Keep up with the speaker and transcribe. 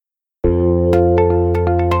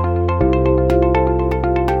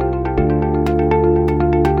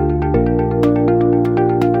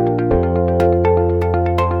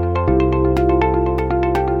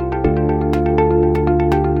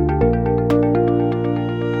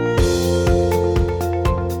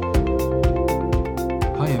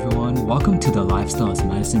Welcome to the Lifestyle is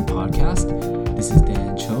Medicine podcast. This is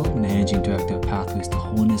Dan Cho, Managing Director of Pathways to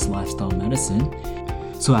Wholeness Lifestyle Medicine.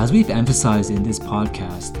 So as we've emphasized in this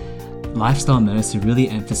podcast, lifestyle medicine really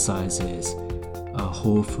emphasizes a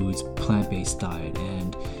whole foods, plant-based diet.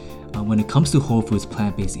 And when it comes to whole foods,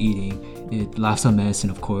 plant-based eating, lifestyle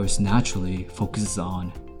medicine, of course, naturally focuses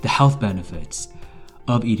on the health benefits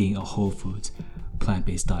of eating a whole foods,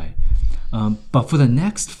 plant-based diet. But for the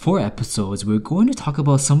next 4 episodes, we're going to talk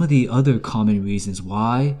about some of the other common reasons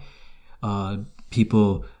why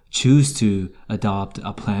people choose to adopt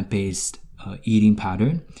a plant-based eating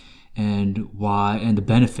pattern, and the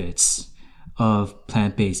benefits of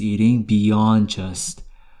plant-based eating beyond just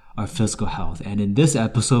our physical health. And in this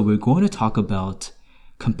episode, we're going to talk about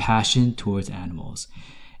compassion towards animals.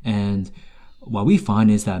 And what we find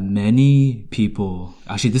is that many people,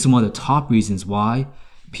 actually this is one of the top reasons why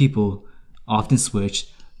people often switch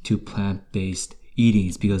to plant-based eating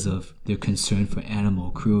is because of their concern for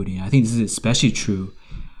animal cruelty. And I think this is especially true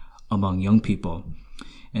among young people.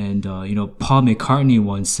 And Paul McCartney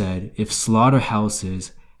once said, if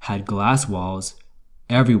slaughterhouses had glass walls,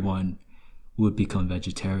 everyone would become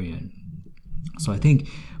vegetarian. So I think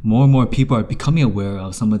more and more people are becoming aware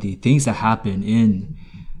of some of the things that happen in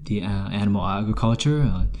the animal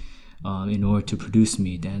agriculture in order to produce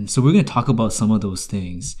meat. And so we're going to talk about some of those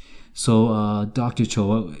things. So Dr.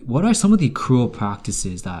 Cho, what are some of the cruel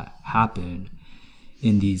practices that happen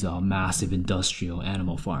in these massive industrial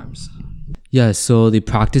animal farms? Yeah, so the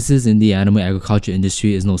practices in the animal agriculture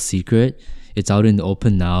industry is no secret. It's out in the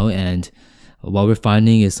open now, and what we're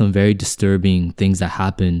finding is some very disturbing things that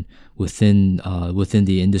happen within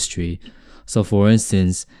the industry. So for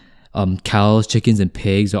instance, cows, chickens, and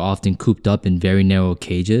pigs are often cooped up in very narrow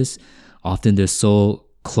cages. Often they're so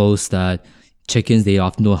close that chickens, they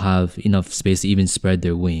often don't have enough space to even spread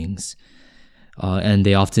their wings. And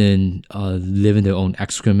they often live in their own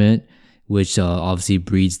excrement, which obviously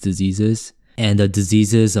breeds diseases. And the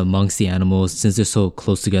diseases amongst the animals, since they're so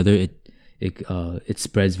close together, it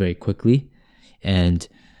spreads very quickly. And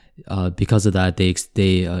because of that,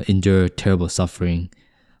 they endure terrible suffering.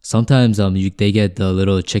 Sometimes they get the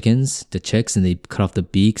little chickens, the chicks, and they cut off the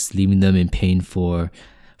beaks, leaving them in pain for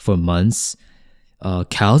months.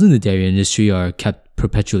 Cows in the dairy industry are kept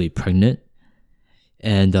perpetually pregnant,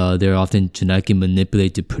 and they're often genetically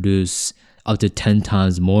manipulated to produce up to 10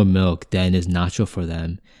 times more milk than is natural for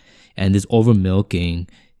them. And this over-milking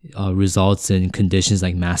results in conditions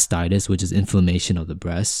like mastitis, which is inflammation of the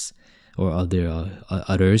breasts or other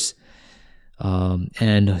udders.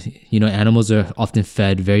 Animals are often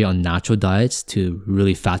fed very unnatural diets to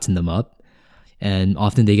really fatten them up. And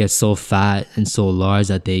often they get so fat and so large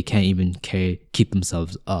that they can't even keep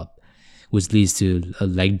themselves up, which leads to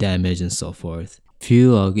leg damage and so forth. If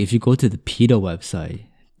you go to the PETA website,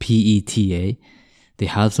 PETA, they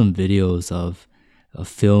have some videos of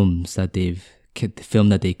films that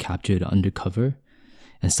they captured undercover,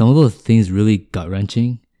 and some of those things really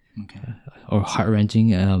gut-wrenching, or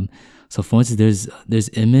heart-wrenching. So for instance, there's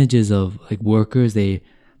images of like workers, they're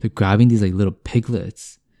grabbing these like little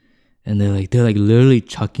piglets, and they're literally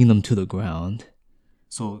chucking them to the ground.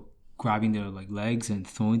 So grabbing their like legs and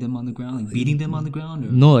throwing them on the ground, like beating them on the ground? Or?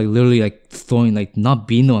 No, like literally like throwing, like not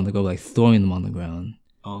beating them on the ground, like throwing them on the ground.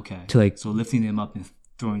 Oh, okay. So lifting them up and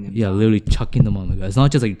throwing them. Yeah, down. Literally chucking them on the ground. It's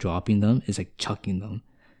not just like dropping them; it's like chucking them,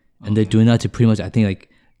 and they're doing that to pretty much, I think, like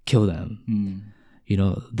kill them.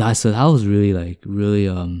 That was really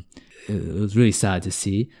it was really sad to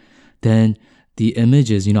see. Then the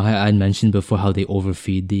images, I mentioned before how they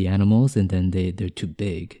overfeed the animals and then they're too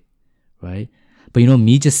big, right? But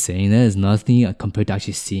me just saying that is nothing compared to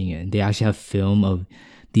actually seeing it. And they actually have film of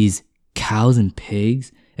these cows and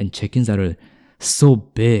pigs and chickens that are so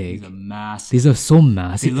big. These are massive. These are so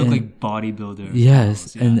massive. They look like bodybuilder.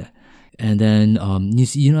 Yes, cows, yeah. and then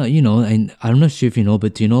and I'm not sure if you know,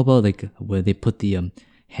 but do you know about like where they put the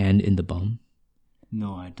hand in the bum?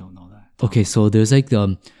 No, I don't know that. Okay, so there's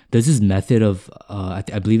this method of I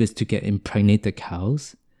believe it's to impregnate the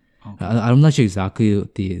cows. Okay. I'm not sure exactly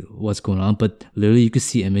what's going on, but literally you could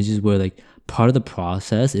see images where like part of the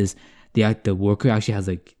process is the worker actually has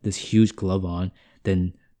like this huge glove on,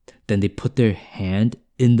 then they put their hand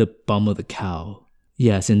in the bum of the cow.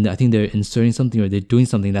 Yes, and I think they're inserting something or they're doing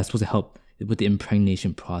something that's supposed to help with the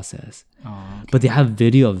impregnation process. Oh, okay. But they have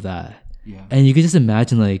video of that. Yeah. And you can just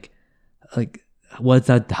imagine like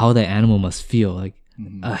how that animal must feel. Like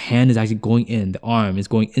a hand is actually going in, the arm is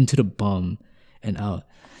going into the bum and out.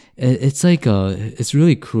 It's like it's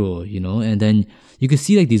really cruel, And then you could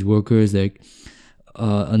see like these workers, like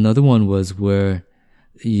another one was where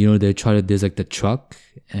there's like the truck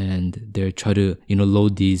and they're trying to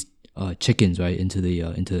load these chickens right into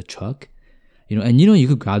the truck, and you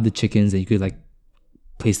could grab the chickens and you could like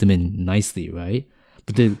place them in nicely, right?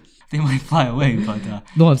 But they might fly away, but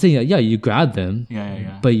no, I'm saying you grab them,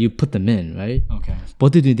 but you put them in, right? Okay.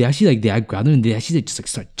 But they actually like they grab them and they actually just like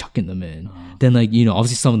start chucking them in. Then like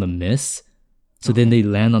obviously some of them miss, so then they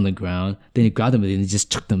land on the ground. Then you grab them and they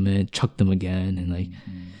just chuck them in, chuck them again, and like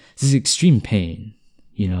this is extreme pain,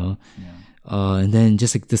 Yeah. And then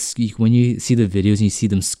just like this, when you see the videos and you see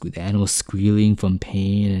them the animals squealing from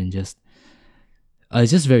pain and just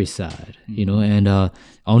it's just very sad, And I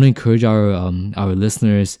want to encourage our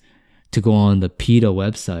listeners to go on the PETA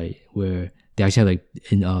website where they actually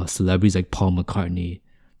have like celebrities like Paul McCartney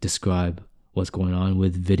describe what's going on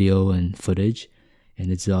with video and footage,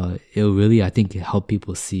 and it'll really, I think, help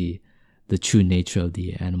people see the true nature of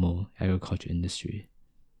the animal agriculture industry.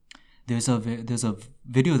 There's a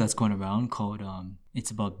video that's going around called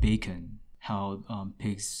it's about bacon, how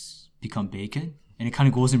pigs become bacon, and it kind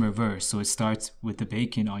of goes in reverse. So it starts with the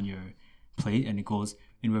bacon on your plate and it goes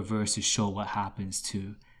in reverse to show what happens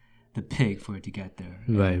to the pig for it to get there.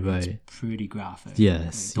 Right. It's pretty graphic.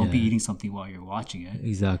 Yes. Don't be eating something while you're watching it.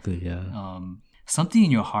 Exactly. Yeah. Something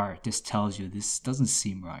in your heart just tells you this doesn't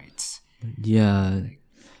seem right. Yeah.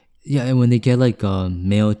 And when they get like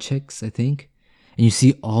male chicks, I think, and you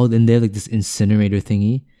see and they're like this incinerator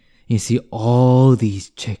thingy, and you see all these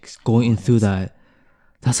chicks going through that.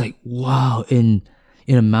 That's like, wow! In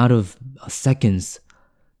a matter of seconds,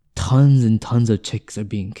 tons and tons of chicks are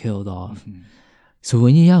being killed off. So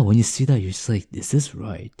when you see that, you're just like, is this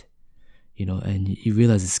right? And you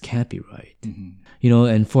realize this can't be right.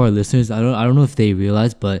 And for our listeners, I don't know if they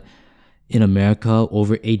realize, but in America,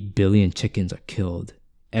 over 8 billion chickens are killed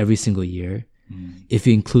every single year. If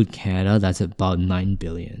you include Canada, that's about 9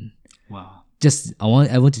 billion. Wow. I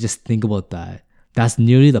want to just think about that. That's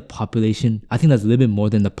nearly the population. I think that's a little bit more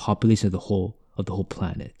than the population of the whole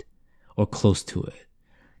planet, or close to it.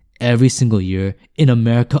 Every single year in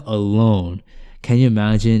America alone. Can you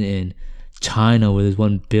imagine in China where there's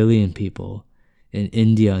 1 billion people, in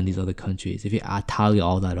India and these other countries? If you tally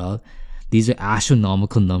all that up, these are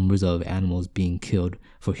astronomical numbers of animals being killed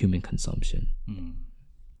for human consumption.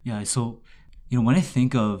 Yeah, so, when I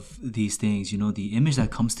think of these things, the image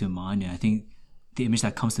that comes to mind, and I think the image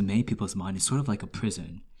that comes to many people's mind is sort of like a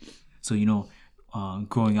prison. So,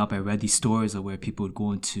 growing up, I read these stories of where people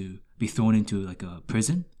would be thrown into like a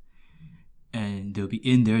prison, and they'll be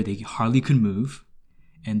in there, they hardly could move,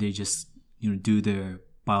 and they just, do their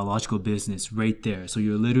biological business right there. So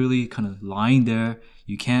you're literally kind of lying there,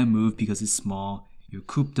 you can't move because it's small, you're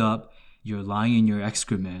cooped up, you're lying in your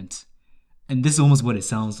excrement, and this is almost what it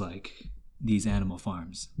sounds like, these animal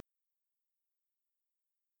farms.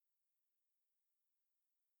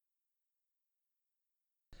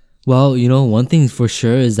 Well, one thing for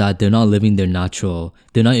sure is that they're not living in their natural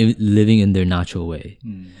way,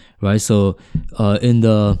 right? So,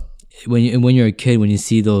 when you're a kid, when you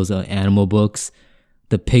see those animal books,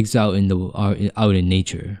 the pigs are out in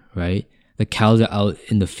nature, right? The cows are out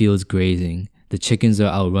in the fields grazing. The chickens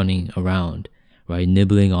are out running around, right,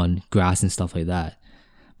 nibbling on grass and stuff like that.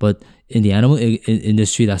 But in the animal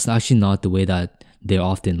industry, that's actually not the way that they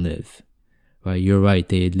often live, right? You're right.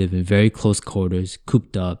 They live in very close quarters,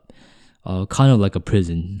 cooped up. Kind of like a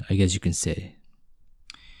prison, I guess you can say.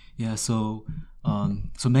 Yeah, so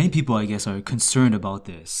many people, I guess, are concerned about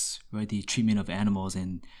this, right? The treatment of animals,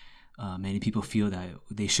 and many people feel that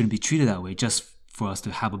they shouldn't be treated that way just for us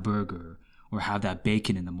to have a burger or have that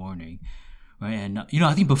bacon in the morning, right? And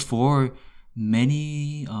I think before,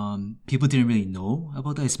 many people didn't really know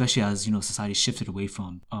about that, especially as society shifted away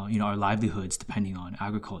from our livelihoods depending on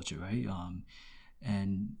agriculture, right?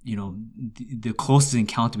 And the closest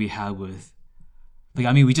encounter we had with,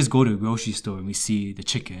 we just go to a grocery store and we see the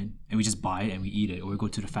chicken and we just buy it and we eat it, or we go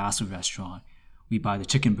to the fast food restaurant, we buy the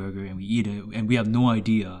chicken burger and we eat it, and we have no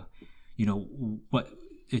idea what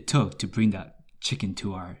it took to bring that chicken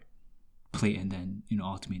to our plate and then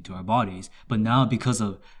ultimately to our bodies. But now, because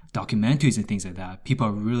of documentaries and things like that, people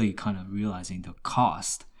are really kind of realizing the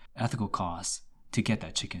ethical cost to get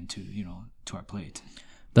that chicken to our plate.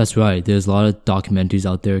 That's right. There's a lot of documentaries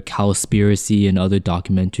out there, Cowspiracy and other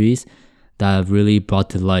documentaries, that have really brought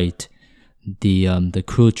to light the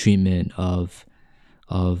cruel treatment of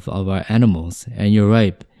our animals. And you're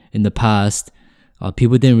right. In the past,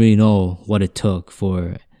 people didn't really know what it took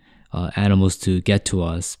for animals to get to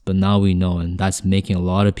us, but now we know, and that's making a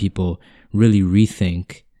lot of people really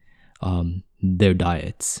rethink their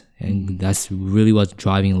diets. And that's really what's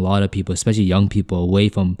driving a lot of people, especially young people, away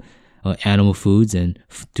from animal foods and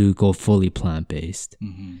to go fully plant-based.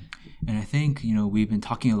 And I think we've been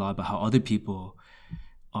talking a lot about how other people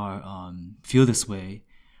feel this way,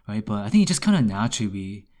 right? But I think it just kind of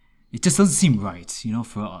naturally, it just doesn't seem right,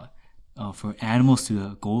 for animals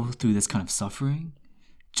to go through this kind of suffering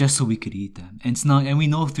just so we could eat them. And it's not, and we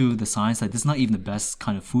know through the science that this is not even the best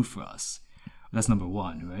kind of food for us. That's number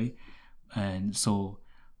one, right? And so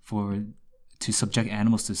to subject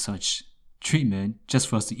animals to such treatment just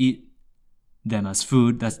for us to eat them as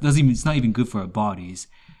food, it's not even good for our bodies.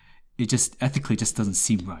 It just ethically just doesn't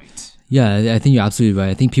seem right. Yeah, I think you're absolutely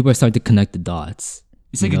right. I think people are starting to connect the dots.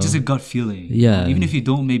 It's like just a gut feeling. Yeah. Even if you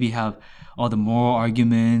don't maybe have all the moral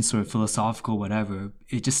arguments or philosophical whatever,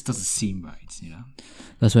 it just doesn't seem right,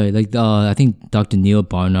 That's right. Like I think Dr. Neil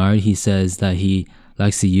Barnard, he says that he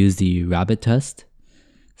likes to use the rabbit test.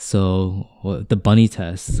 So the bunny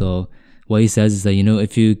test. So what he says is that,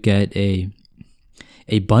 if you get a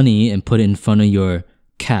bunny and put it in front of your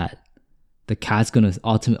cat, the cat's going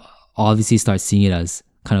to obviously start seeing it as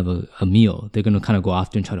kind of a meal. They're going to kind of go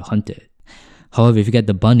after and try to hunt it. However, if you get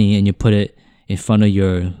the bunny and you put it in front of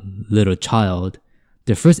your little child,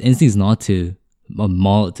 their first instinct is not to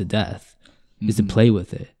maul it to death, is to play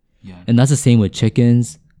with it. Yeah. And that's the same with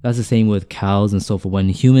chickens. That's the same with cows and so forth. When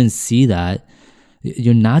humans see that,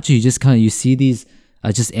 you're naturally you see these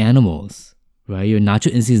as just animals, right? Your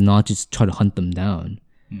natural instinct is not just try to hunt them down,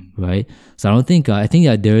 right? So I think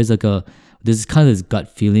that there is there's kind of this gut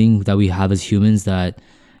feeling that we have as humans that,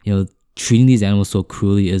 treating these animals so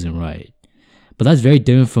cruelly isn't right. But that's very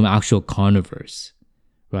different from actual carnivores,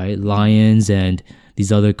 right? Lions and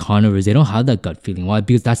these other carnivores, they don't have that gut feeling. Why?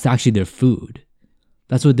 Because that's actually their food.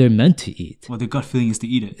 That's what they're meant to eat. Well, their gut feeling is to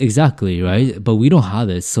eat it. Exactly, right? But we don't have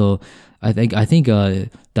it. So I think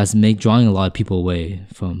that's drawing a lot of people away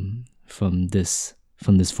from this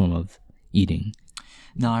form of eating.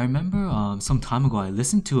 Now, I remember some time ago, I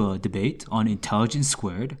listened to a debate on Intelligence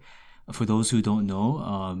Squared. For those who don't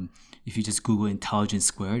know, if you just Google Intelligence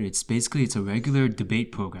Squared, it's a regular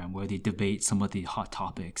debate program where they debate some of the hot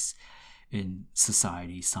topics in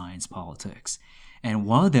society, science, politics. And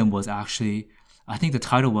one of them was actually, I think the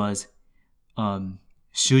title was,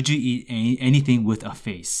 should you eat anything with a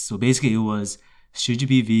face? So basically it was, should you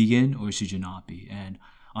be vegan or should you not be? And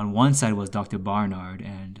on one side was Dr. Barnard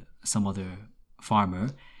and some other farmer.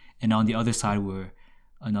 And on the other side were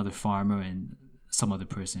another farmer and some other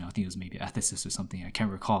person. I think it was maybe an ethicist or something. I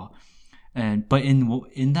can't recall. But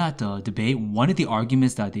in that debate, one of the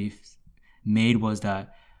arguments that they made was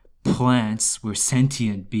that plants were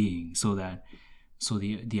sentient beings. So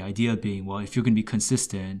the idea being, well, if you're going to be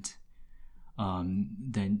consistent,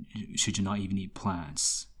 then should you not even eat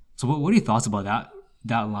plants? So what are your thoughts about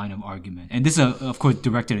that line of argument? And this is, of course,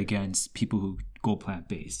 directed against people who go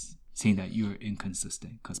plant-based, saying that you're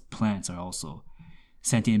inconsistent because plants are also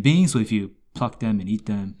sentient beings. So if you pluck them and eat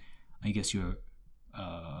them, I guess you're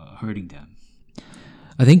hurting them.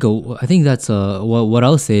 I think that's what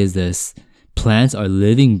I'll say is this: plants are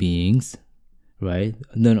living beings, right?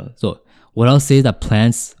 No. So what I'll say is that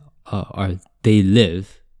plants they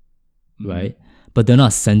live, right? But they're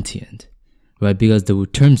not sentient, right? Because the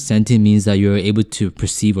term sentient means that you're able to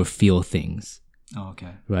perceive or feel things. Oh,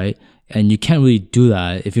 okay. Right? And you can't really do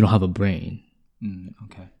that if you don't have a brain.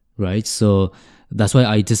 Okay. Right? So that's why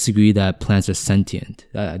I disagree that plants are sentient.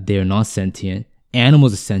 They are not sentient.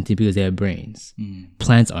 Animals are sentient because they have brains.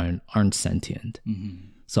 Plants aren't sentient.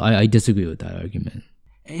 So I disagree with that argument.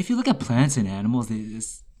 If you look at plants and animals,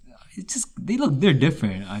 they're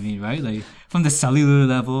different. I mean, right? Like from the cellular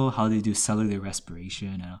level, how they do cellular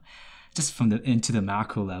respiration, just into the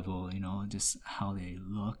macro level, just how they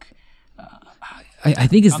look. I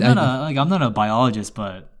think it's. I'm not a biologist,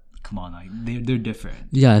 but come on, like they're different.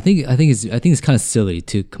 Yeah, I think it's kind of silly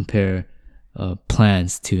to compare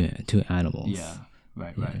plants to animals. Yeah,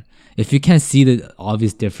 right. If you can't see the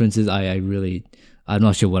obvious differences, I'm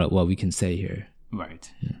not sure what we can say here.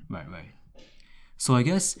 Right. So I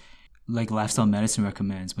guess, like lifestyle medicine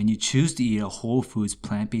recommends, when you choose to eat a whole foods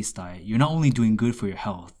plant-based diet, you're not only doing good for your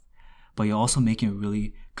health, but you're also making a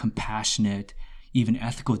really compassionate, even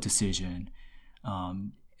ethical decision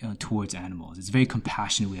towards animals. It's a very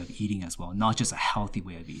compassionate way of eating as well, not just a healthy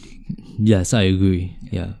way of eating. Yes, I agree.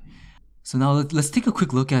 Yeah. So now let's take a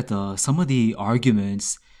quick look at some of the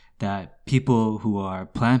arguments that people who are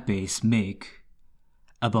plant-based make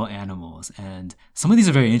about animals. And some of these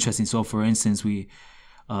are very interesting. So for instance,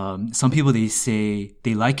 some people, they say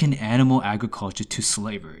they liken animal agriculture to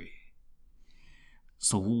slavery.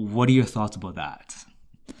 So what are your thoughts about that?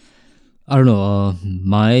 I don't know.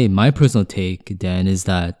 My personal take, Dan, is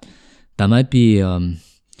that might be.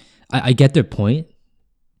 I get their point,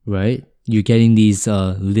 right? You're getting these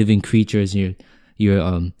living creatures. You're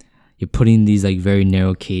you're putting these like very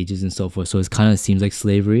narrow cages and so forth. So it kind of seems like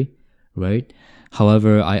slavery, right?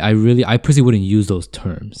 However, I personally wouldn't use those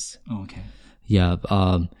terms. Oh, okay. Yeah.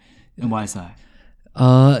 And why is that?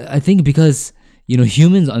 I think because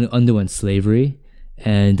humans underwent slavery,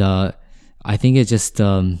 and I think it's just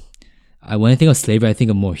when I think of slavery, I think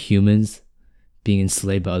of more humans being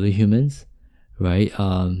enslaved by other humans, right?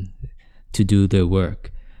 To do their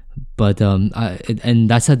work. But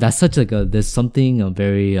that's such like there's something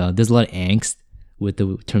very there's a lot of angst with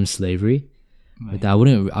the term slavery. Right. But I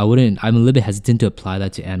wouldn't. I'm a little bit hesitant to apply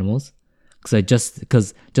that to animals, because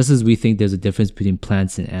just as we think there's a difference between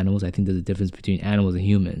plants and animals, I think there's a difference between animals and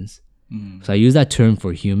humans. So I use that term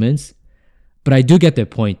for humans, but I do get their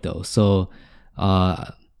point though. So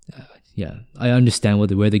yeah, I understand where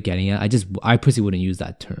they're getting at. I personally wouldn't use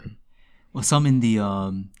that term. Well, some in the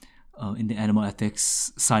animal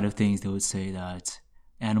ethics side of things, they would say that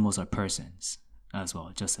animals are persons as well,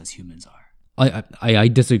 just as humans are. I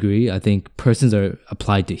disagree. I think persons are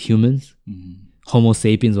applied to humans, Homo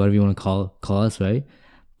sapiens, whatever you want to call us, right?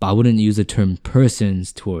 But I wouldn't use the term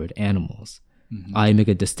persons toward animals. I make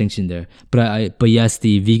a distinction there. But yes,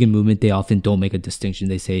 the vegan movement, they often don't make a distinction.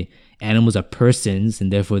 They say animals are persons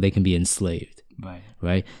and therefore they can be enslaved.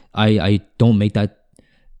 Right? I don't make that.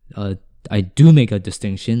 I do make a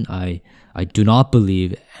distinction. I do not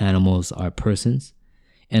believe animals are persons,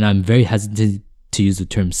 and I'm very hesitant to use the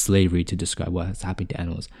term slavery to describe what has happened to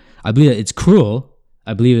animals. I believe that it's cruel.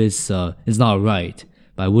 I believe it's not right,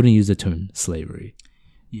 but I wouldn't use the term slavery.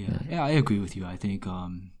 Yeah, I agree with you. I think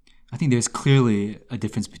there's clearly a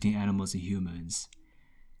difference between animals and humans,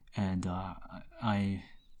 and I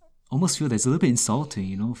almost feel that it's a little bit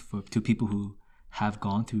insulting, to people who have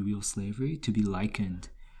gone through real slavery to be likened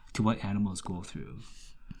to what animals go through.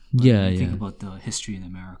 But when you think about the history in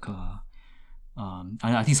America.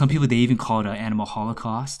 I think some people, they even call it an animal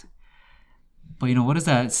holocaust. But what does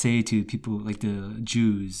that say to people like the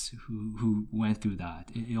Jews who went through that?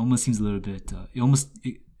 It almost seems a little bit.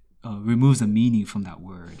 It removes the meaning from that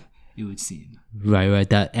word, it would seem. Right.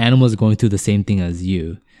 That animals are going through the same thing as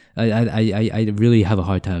you. I really have a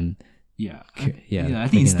hard time. Yeah. I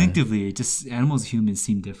think instinctively, just animals and humans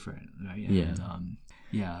seem different, right? And,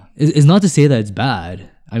 yeah. It's not to say that it's bad.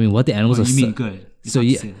 I mean, what the animals are. You mean good? So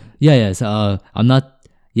I'm not.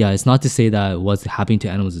 Yeah, it's not to say that what's happening to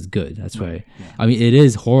animals is good. That's right. Yeah. I mean, it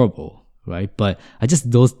is horrible, right? But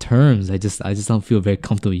those terms. I just don't feel very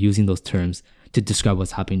comfortable using those terms to describe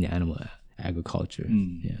what's happening to animal agriculture.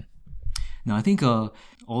 Yeah. Now, I think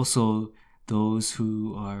also those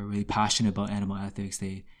who are really passionate about animal ethics,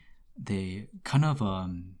 they kind of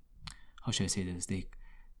how should I say this?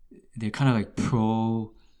 They're kind of like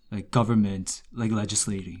pro like government like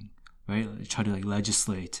legislating, right? They try to like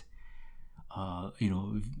legislate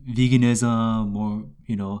veganism, or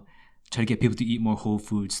try to get people to eat more whole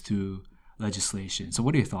foods through legislation. So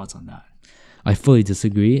what are your thoughts on that? I fully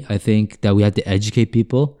disagree. I think that we have to educate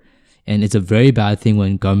people, and it's a very bad thing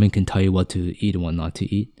when government can tell you what to eat and what not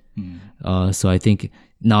to eat. So I think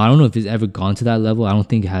now, I don't know if it's ever gone to that level. I don't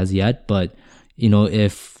think it has yet, but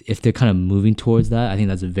if they're kind of moving towards that, I think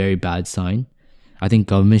that's a very bad sign. I think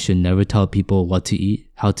government should never tell people what to eat,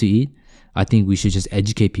 how to eat. I think we should just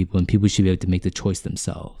educate people, and people should be able to make the choice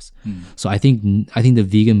themselves. So I think the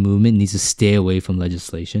vegan movement needs to stay away from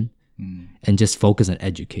legislation and just focus on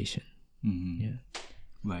education. Yeah.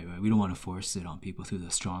 Right. We don't want to force it on people through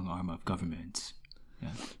the strong arm of government.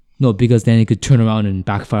 Yeah. No, because then it could turn around and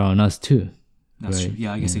backfire on us too. That's true.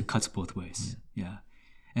 Yeah, I guess it cuts both ways. Yeah.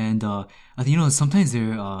 And I think sometimes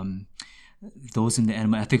there those in the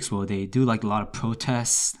animal ethics world, they do like a lot of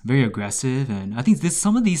protests, very aggressive, and I think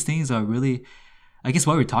some of these things are really, I guess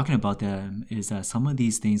why we're talking about them is that some of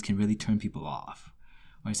these things can really turn people off.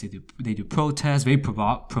 Right? So they do protests, very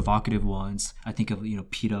provocative ones. I think of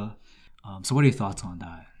PETA. So what are your thoughts on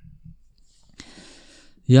that?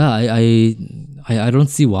 Yeah, I don't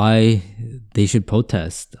see why they should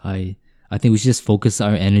protest. I think we should just focus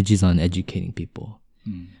our energies on educating people.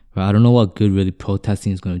 Right? I don't know what good really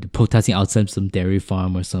protesting is going to do. Protesting outside some dairy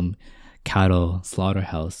farm or some cattle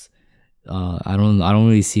slaughterhouse. I don't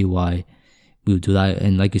really see why we would do that.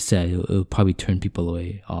 And like you said, it would probably turn people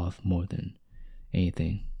away off more than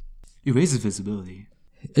anything. It raises visibility.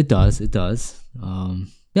 It does.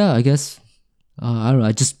 Yeah, I guess. I don't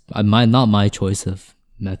know. Not my choice of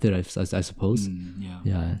method, I suppose.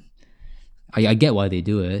 Yeah. I get why they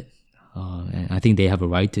do it. And I think they have a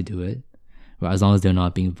right to do it. As long as they're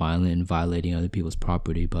not being violent and violating other people's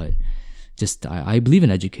property. But I believe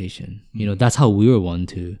in education. That's how we were won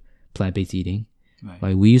to plant-based eating. Right.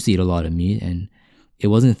 Like we used to eat a lot of meat, and it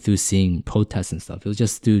wasn't through seeing protests and stuff. It was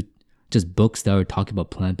just through just books that were talking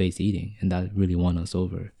about plant-based eating, and that really won us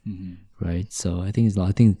over, right? So I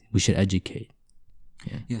think we should educate.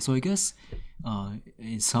 Yeah. So I guess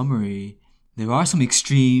in summary, there are some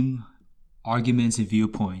extreme arguments and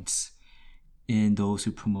viewpoints in those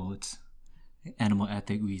who promote animal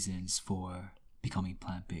ethic reasons for becoming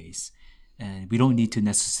plant-based, and we don't need to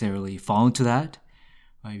necessarily fall into that,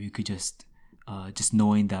 right? We could just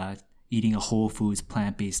knowing that eating a whole foods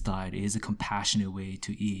plant-based diet is a compassionate way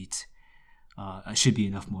to eat should be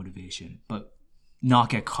enough motivation, but not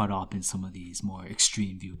get caught up in some of these more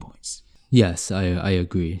extreme viewpoints. Yes, I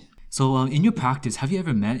agree. So in your practice, have you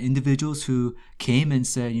ever met individuals who came and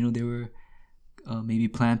said, they were maybe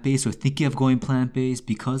plant-based or thinking of going plant-based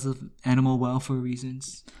because of animal welfare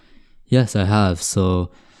reasons? Yes, I have.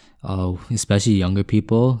 So especially younger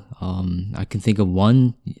people, I can think of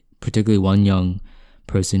particularly one young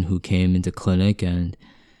person who came into clinic, and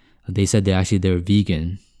they said they're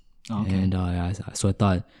vegan. Okay. And I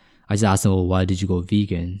just asked them, well, why did you go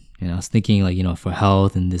vegan? And I was thinking, like, for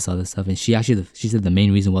health and this other stuff. And she said the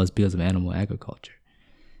main reason was because of animal agriculture,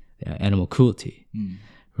 animal cruelty,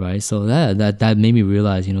 right? So that made me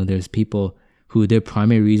realize, there's people who their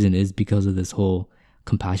primary reason is because of this whole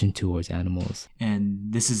compassion towards animals.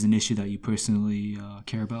 And this is an issue that you personally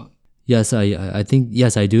care about? Yes, I think,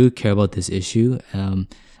 yes, I do care about this issue.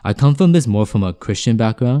 I come from a Christian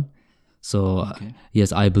background. So,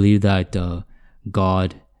 yes, I believe that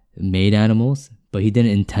God made animals, but he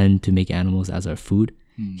didn't intend to make animals as our food.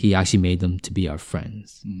 He actually made them to be our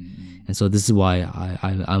friends. And so this is why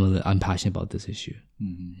I'm passionate about this issue.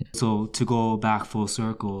 So to go back full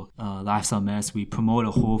circle, Lifestyle Medicine, we promote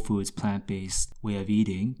a whole foods plant-based way of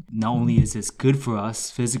eating. Not only is this good for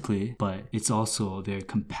us physically, but it's also a very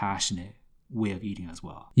compassionate way of eating as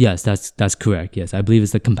well. Yes, that's correct. Yes, I believe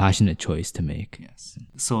it's a compassionate choice to make. Yes.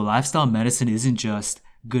 So lifestyle medicine isn't just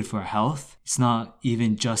good for our health. It's not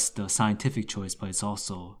even just the scientific choice, but it's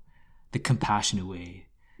also the compassionate way,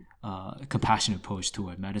 compassionate approach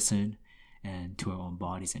toward medicine and to our own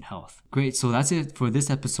bodies and health. Great. So that's it for this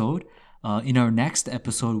episode. In our next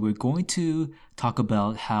episode, we're going to talk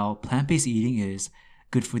about how plant-based eating is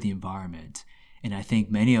good for the environment. And I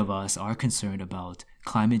think many of us are concerned about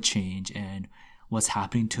climate change and what's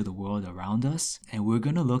happening to the world around us. And we're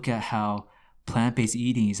going to look at how plant-based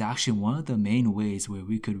eating is actually one of the main ways where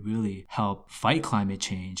we could really help fight climate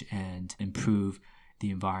change and improve the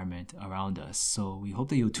environment around us. So we hope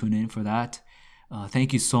that you'll tune in for that.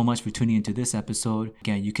 Thank you so much for tuning into this episode.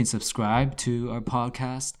 Again, you can subscribe to our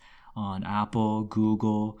podcast on Apple,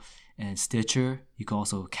 Google, and Stitcher. You can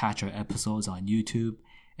also catch our episodes on YouTube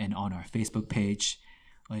and on our Facebook page.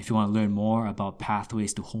 If you want to learn more about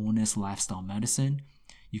Pathways to Wholeness Lifestyle Medicine,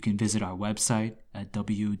 you can visit our website at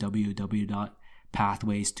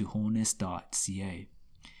www.pathwaystoWholeness.ca.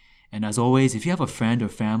 And as always, if you have a friend or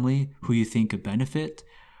family who you think could benefit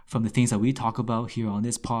from the things that we talk about here on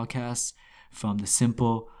this podcast, from the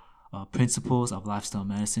simple principles of lifestyle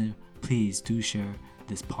medicine, please do share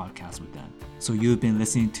this podcast with them. So you've been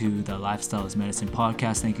listening to the Lifestyle is Medicine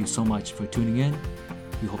podcast. Thank you so much for tuning in.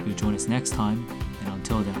 We hope you'll join us next time. And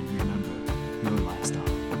until then, remember, your lifestyle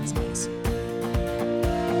is medicine.